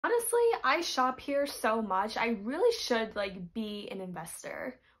Honestly, I shop here so much. I really should like be an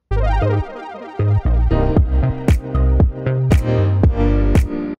investor.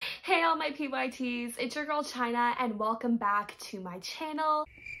 Hey all my PYTs, it's your girl Chynna and welcome back to my channel.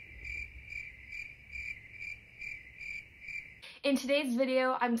 In today's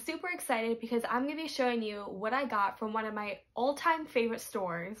video, I'm super excited because I'm going to be showing you what I got from one of my all-time favorite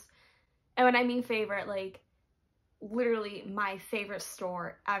stores. And when I mean favorite, like literally my favorite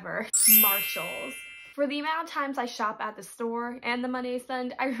store ever, Marshall's. For the amount of times I shop at the store and the money I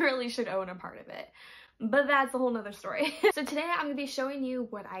spend, I really should own a part of it. But that's a whole nother story. So today I'm going to be showing you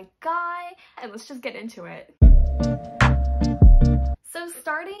what I got, and let's just get into it. So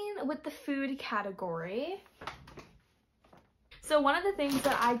starting with the food category. So one of the things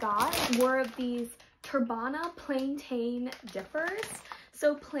that I got were these Turbana plantain dippers.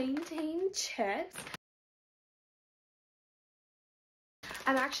 So plantain chips.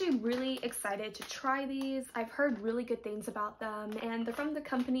 I'm actually really excited to try these. I've heard really good things about them, and they're from the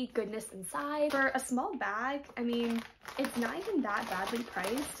company Goodness Inside. For a small bag, I mean, it's not even that badly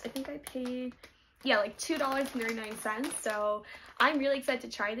priced. I think I paid, yeah, like $2.99. So I'm really excited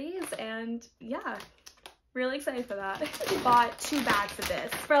to try these, and yeah, really excited for that. I bought 2 bags of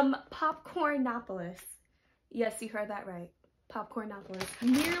this from Popcornopolis. Yes, you heard that right. Popcornopolis.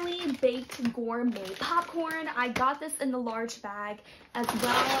 Nearly baked gourmet popcorn. I got this in the large bag as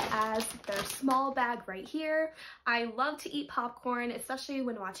well as their small bag right here. I love to eat popcorn, especially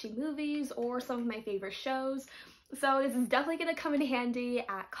when watching movies or some of my favorite shows. So this is definitely going to come in handy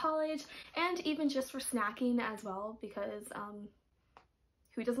at college and even just for snacking as well, because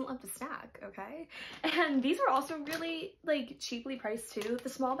who doesn't love to snack, okay? And these were also really like cheaply priced too. The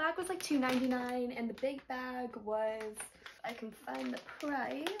small bag was like $2.99 and the big bag was, I can find the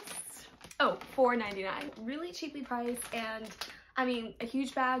price. Oh, $4.99. Really cheaply priced, and I mean, a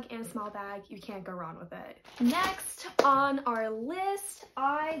huge bag and a small bag, you can't go wrong with it. Next on our list,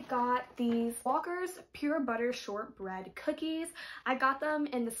 I got these Walker's Pure Butter Shortbread Cookies. I got them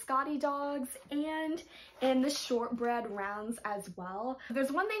in the Scotty Dogs and in the shortbread rounds as well.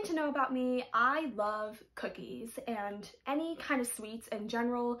 There's one thing to know about me, I love cookies and any kind of sweets in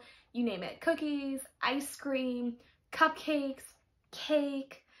general, you name it. Cookies, ice cream, cupcakes,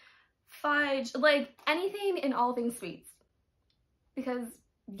 cake, fudge, like anything and all things sweets. Because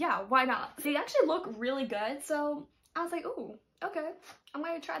yeah, why not? They actually look really good, so I was like, ooh, okay, I'm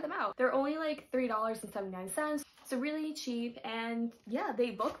gonna try them out. They're only like $3.79, so really cheap, and yeah,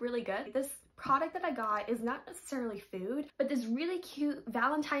 they look really good. This product that I got is not necessarily food, but this really cute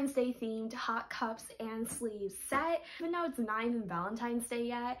Valentine's Day themed hot cups and sleeves set. Even though it's not even Valentine's Day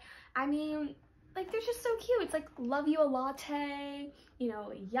yet, I mean, like, they're just so cute. It's like, love you a latte, you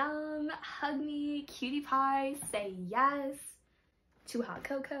know, yum, hug me, cutie pie, say yes to hot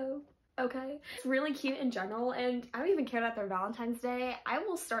cocoa, okay? It's really cute in general, and I don't even care that they're Valentine's Day. I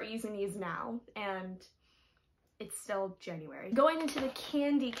will start using these now, and it's still January. Going into the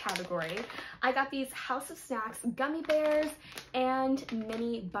candy category, I got these House of Snacks gummy bears and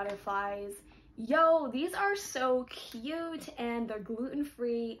mini butterflies. Yo, these are so cute, and they're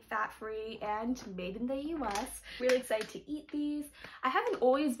gluten-free, fat-free, and made in the US. Really excited to eat these. I haven't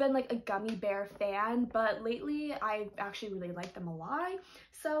always been like a gummy bear fan, but lately I actually really like them a lot.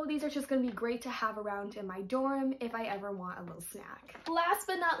 So these are just gonna be great to have around in my dorm if I ever want a little snack. Last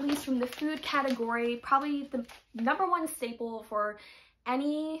but not least, from the food category, probably the #1 staple for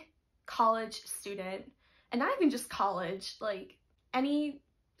any college student, and not even just college, like any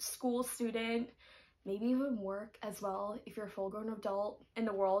school student, maybe even work as well if you're a full-grown adult in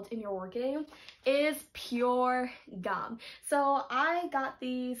the world and you're working, is pure gum. So I got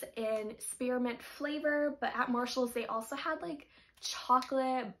these in spearmint flavor, but at Marshall's they also had like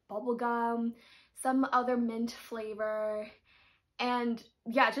chocolate, bubblegum, some other mint flavor, and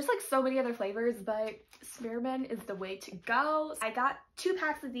yeah, just like so many other flavors, but spearmint is the way to go. I got 2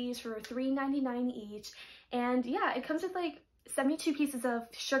 packs of these for $3.99 each, and yeah, it comes with like 72 pieces of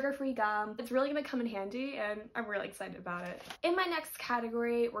sugar-free gum. It's really gonna come in handy, and I'm really excited about it. In my next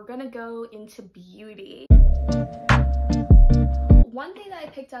category, we're gonna go into beauty. One thing that I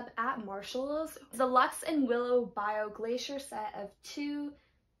picked up at Marshall's was the Luxe and Willow Bio Glacier set of 2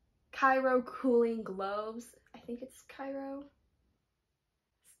 Cairo cooling globes. I think it's Cairo.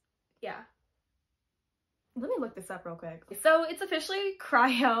 Yeah. Let me look this up real quick. So it's officially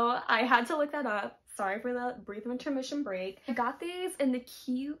cryo. I had to look that up. Sorry for the brief intermission break. I got these in the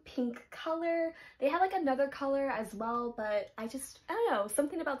cute pink color. They had like another color as well, but I don't know,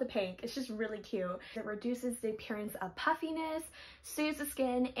 something about the pink. It's just really cute. It reduces the appearance of puffiness, soothes the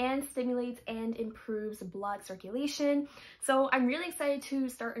skin, and stimulates and improves blood circulation. So I'm really excited to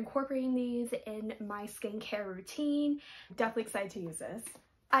start incorporating these in my skincare routine. Definitely excited to use this.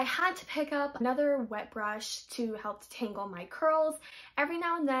 I had to pick up another wet brush to help detangle my curls. Every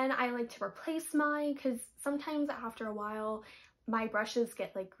now and then I like to replace mine because sometimes after a while my brushes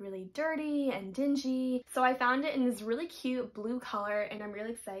get like really dirty and dingy. So I found it in this really cute blue color and I'm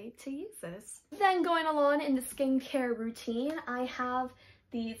really excited to use this. Then going along in the skincare routine, I have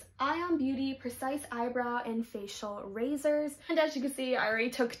these Ion Beauty Precise Eyebrow and Facial Razors. And as you can see, I already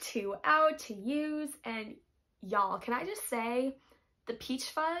took 2 out to use, and y'all, can I just say, the peach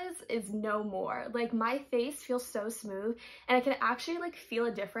fuzz is no more. Like, my face feels so smooth and I can actually like feel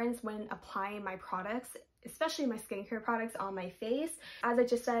a difference when applying my products, especially my skincare products, on my face. As I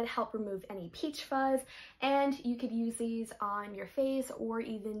just said, help remove any peach fuzz, and you could use these on your face or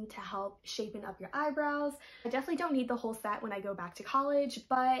even to help shapen up your eyebrows. I definitely don't need the whole set when I go back to college,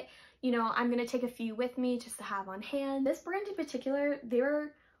 but you know, I'm gonna take a few with me just to have on hand. This brand in particular, they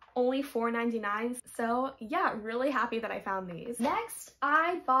were only $4.99, so yeah, really happy that I found these. Next,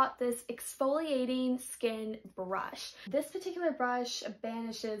 I bought this exfoliating skin brush. This particular brush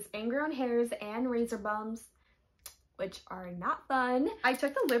banishes ingrown hairs and razor bumps, which are not fun. I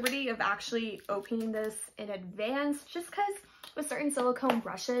took the liberty of actually opening this in advance just because with certain silicone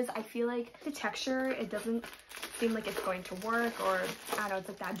brushes, I feel like the texture, it doesn't seem like it's going to work, or I don't know, it's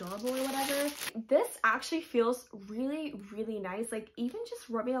like that durable or whatever. This actually feels really, really nice. Like, even just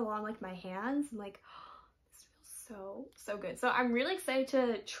rubbing along like my hands, I'm like, so good. So I'm really excited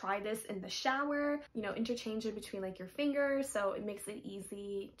to try this in the shower, you know, interchange it between like your fingers so it makes it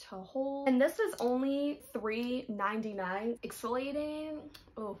easy to hold. And this was only $3.99. Exfoliating,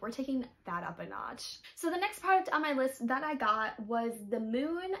 oh, we're taking that up a notch. So the next product on my list that I got was the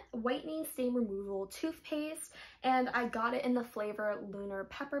Moon Whitening Stain Removal Toothpaste, and I got it in the flavor Lunar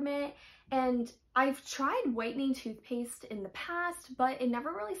Peppermint. And I've tried whitening toothpaste in the past, but it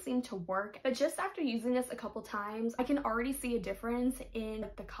never really seemed to work. But just after using this a couple times, I can already see a difference in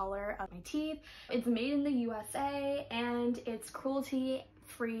the color of my teeth. It's made in the USA and it's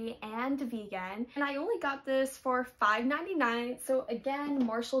cruelty-free and vegan. And I only got this for $5.99. So again,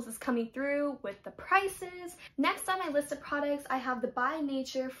 Marshalls is coming through with the prices. Next on my list of products, I have the By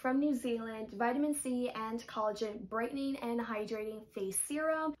Nature from New Zealand Vitamin C and Collagen Brightening and Hydrating Face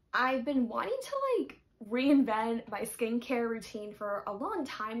Serum. I've been wanting to like reinvent my skincare routine for a long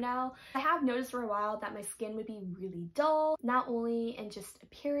time now. I have noticed for a while that my skin would be really dull, not only in just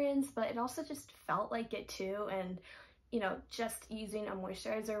appearance, but it also just felt like it too. And you know, just using a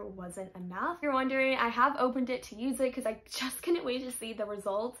moisturizer wasn't enough. If you're wondering, I have opened it to use it because I just couldn't wait to see the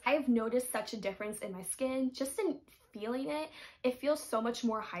results. I have noticed such a difference in my skin just in feeling it. It feels so much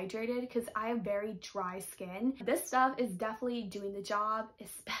more hydrated because I have very dry skin. This stuff is definitely doing the job,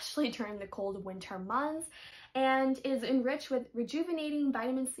 especially during the cold winter months, and is enriched with rejuvenating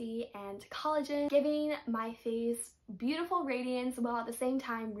vitamin C and collagen, giving my face beautiful radiance while at the same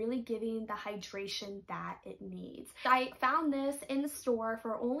time really giving the hydration that it needs. I found this in the store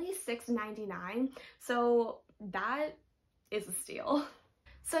for only $6.99, so that is a steal.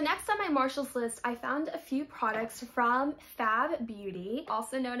 So next on my Marshalls list, I found a few products from Fab Beauty,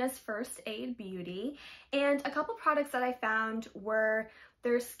 also known as First Aid Beauty, and a couple products that I found were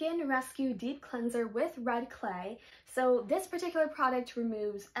their Skin Rescue Deep Cleanser with Red Clay. So this particular product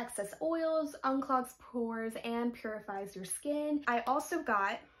removes excess oils, unclogs pores, and purifies your skin. I also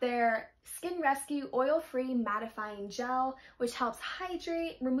got their Skin Rescue Oil-Free Mattifying Gel, which helps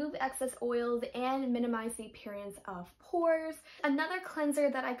hydrate, remove excess oils, and minimize the appearance of pores. Another cleanser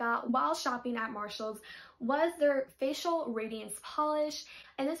that I got while shopping at Marshalls was their Facial Radiance Polish,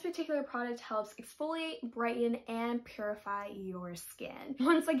 and this particular product helps exfoliate, brighten, and purify your skin.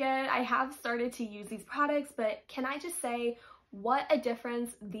 Once again, I have started to use these products, but can I just say what a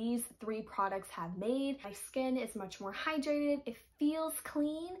difference these 3 products have made. My skin is much more hydrated, it feels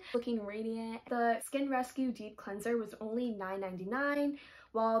clean, looking radiant. The Skin Rescue Deep Cleanser was only $9.99,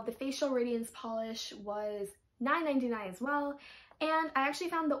 while the Facial Radiance Polish was $9.99 as well. And I actually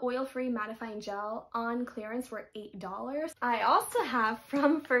found the oil-free mattifying gel on clearance for $8. I also have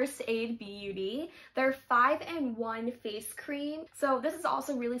from First Aid Beauty their 5-in-1 face cream. So this is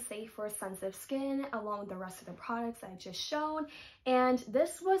also really safe for sensitive skin along with the rest of the products I've just shown. And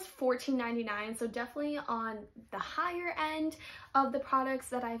this was $14.99, so definitely on the higher end of the products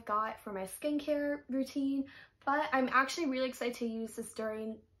that I've got for my skincare routine. But I'm actually really excited to use this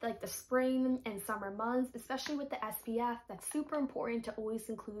during like the spring and summer months, especially with the SPF. That's super important to always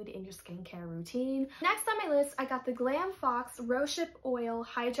include in your skincare routine. Next on my list, I got the Glam Fox Rosehip Oil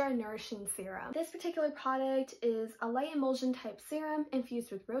Hydra Nourishing Serum. This particular product is a light emulsion type serum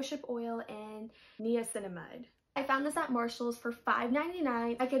infused with rosehip oil and niacinamide. I found this at Marshall's for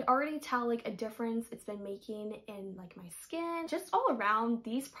 $5.99. I could already tell like a difference it's been making in like my skin. Just all around,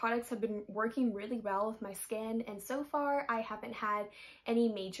 these products have been working really well with my skin, and so far I haven't had any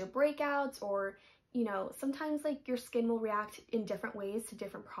major breakouts, or you know, sometimes like your skin will react in different ways to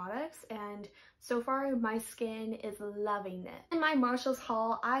different products, and so far my skin is loving it. In my Marshall's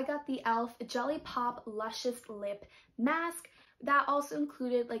haul, I got the e.l.f. Jelly Pop Luscious Lip Mask. That also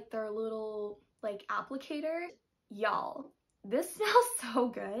included like their little like applicator. Y'all, this smells so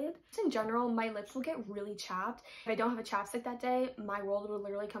good. In general, my lips will get really chapped. If I don't have a chapstick that day, my world will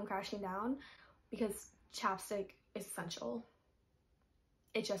literally come crashing down, because chapstick is essential.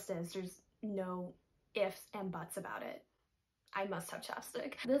 It just is. There's no ifs and buts about it. I must have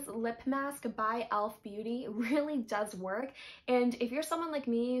chapstick. This lip mask by e.l.f. Beauty really does work, and if you're someone like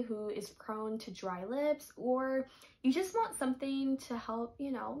me who is prone to dry lips, or you just want something to help,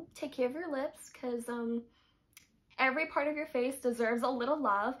 you know, take care of your lips, because every part of your face deserves a little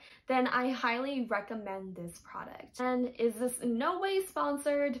love, then I highly recommend this product. And is this in no way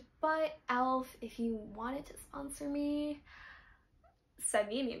sponsored, but e.l.f., if you wanted to sponsor me, send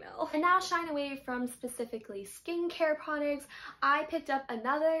me an email. And now, shying away from specifically skincare products, I picked up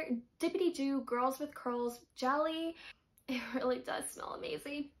another Dippity Doo Girls with Curls jelly. It really does smell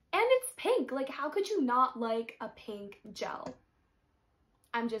amazing. And it's pink. Like, how could you not like a pink gel?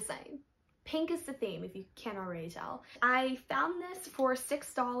 I'm just saying. Pink is the theme, if you can't already tell. I found this for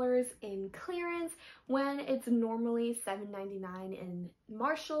 $6 in clearance when it's normally $7.99 in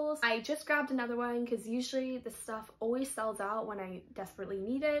Marshall's. I just grabbed another one because usually the stuff always sells out when I desperately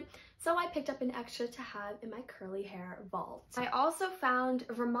need it, so I picked up an extra to have in my curly hair vault. I also found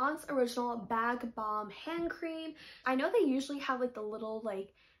Vermont's Original Bag Balm Hand Cream. I know they usually have like the little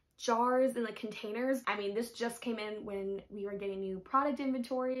like jars and like containers. I mean, this just came in when we were getting new product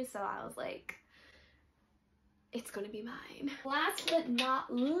inventory, so I was like, it's gonna be mine. Last but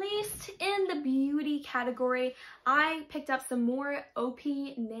not least, in the beauty category, I picked up some more OP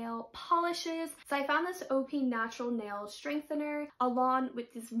nail polishes. So I found this OP Natural Nail Strengthener along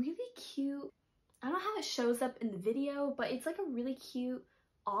with this really cute, I don't know how it shows up in the video, but it's like a really cute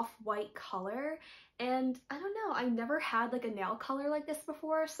off-white color, and I don't know, I never had like a nail color like this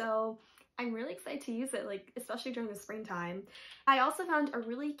before, so I'm really excited to use it, like especially during the springtime. I also found a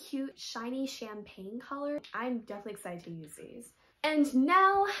really cute shiny champagne color. I'm definitely excited to use these. And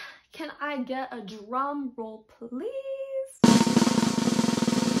now, can I get a drum roll please?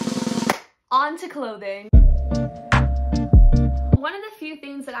 On to clothing. One of the few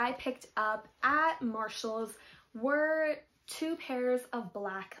things that I picked up at Marshall's were 2 pairs of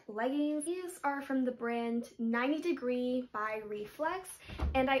black leggings. These are from the brand 90 Degree by Reflex,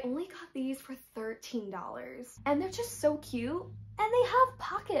 and I only got these for $13. And they're just so cute, and they have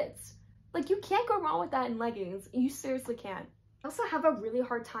pockets. Like, you can't go wrong with that in leggings. You seriously can't. I also have a really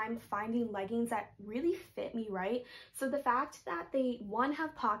hard time finding leggings that really fit me right. So the fact that they, one,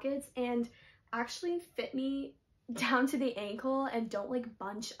 have pockets and actually fit me down to the ankle and don't like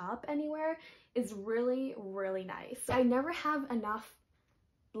bunch up anywhere is really, really nice. I never have enough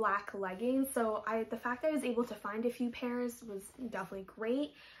black leggings, so the fact that I was able to find a few pairs was definitely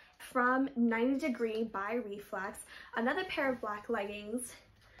great. From 90 Degree by Reflex, another pair of black leggings.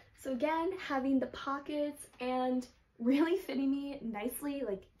 So again, having the pockets and really fitting me nicely,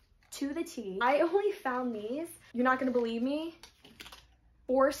 like to the T. I only found these, you're not gonna believe me,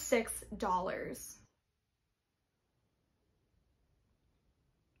 for $6.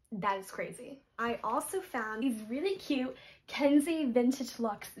 That is crazy. I also found these really cute Kenzie Vintage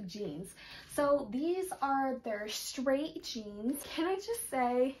Luxe jeans. So these are their straight jeans. Can I just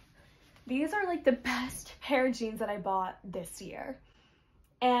say, these are like the best pair of jeans that I bought this year.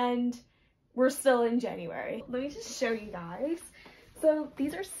 And we're still in January. Let me just show you guys. So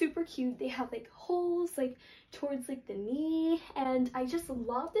these are super cute. They have like holes like towards like the knee, and I just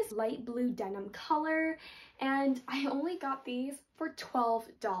love this light blue denim color, and I only got these for $12.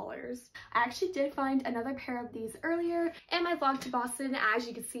 I actually did find another pair of these earlier in my vlog to Boston, as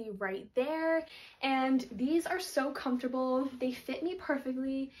you can see right there, and these are so comfortable. They fit me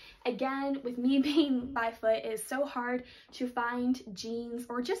perfectly. Again, with me being 5 foot, it is so hard to find jeans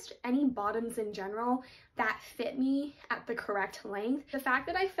or just any bottoms in general that fit me at the correct length. The fact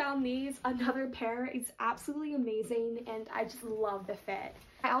that I found these, another pair, is absolutely amazing, and I just love the fit.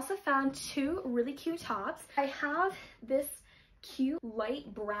 I also found 2 really cute tops. I have this cute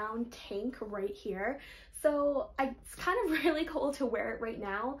light brown tank right here, so it's kind of really cool to wear it right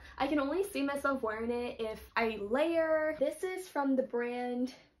now. I can only see myself wearing it if I layer. This is from the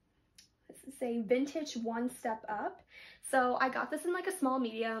brand, let's say, Vintage One Step Up. So I got this in like a small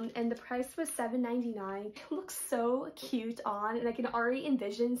medium, and the price was $7.99. It looks so cute on, and I can already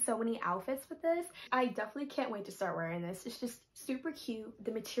envision so many outfits with this. I definitely can't wait to start wearing this. It's just super cute.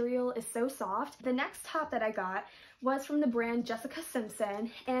 The material is so soft. The next top that I got was from the brand Jessica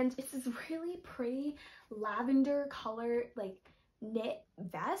Simpson, and it's this really pretty lavender color, like knit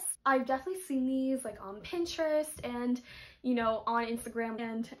vest. I've definitely seen these like on Pinterest and, you know, on Instagram,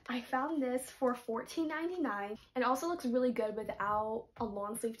 and I found this for $14.99. It also looks really good without a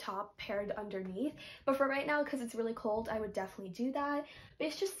long sleeve top paired underneath, but for right now, because it's really cold, I would definitely do that. But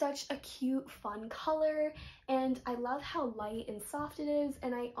it's just such a cute, fun color, and I love how light and soft it is,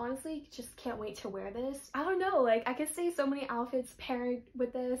 and I honestly just can't wait to wear this. I don't know, like, I could see so many outfits paired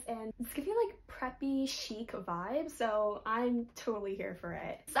with this, and it's giving like preppy chic vibes, so I'm totally here for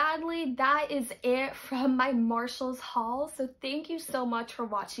it. Sadly, that is it from my Marshalls haul, so thank you so much for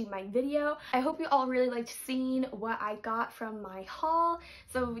watching my video. I hope you all really liked seeing what I got from my haul,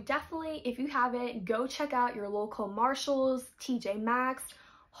 so definitely, if you haven't, go check out your local Marshalls, TJ Maxx,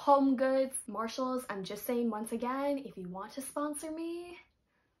 Home Goods, Marshalls. I'm just saying once again, if you want to sponsor me,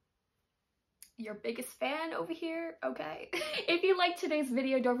 your biggest fan over here, okay? If you liked today's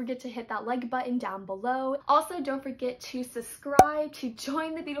video, don't forget to hit that like button down below. Also, don't forget to subscribe to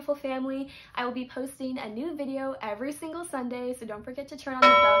join the beautiful family. I will be posting a new video every single Sunday, so don't forget to turn on the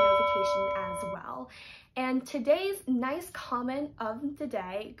bell notification as well. And today's nice comment of the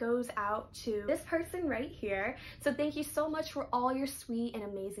day goes out to this person right here. So thank you so much for all your sweet and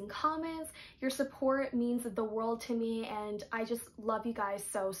amazing comments. Your support means the world to me, and I just love you guys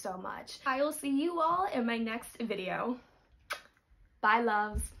so, so much. I will see you all in my next video. Bye,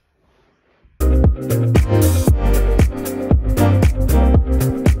 loves.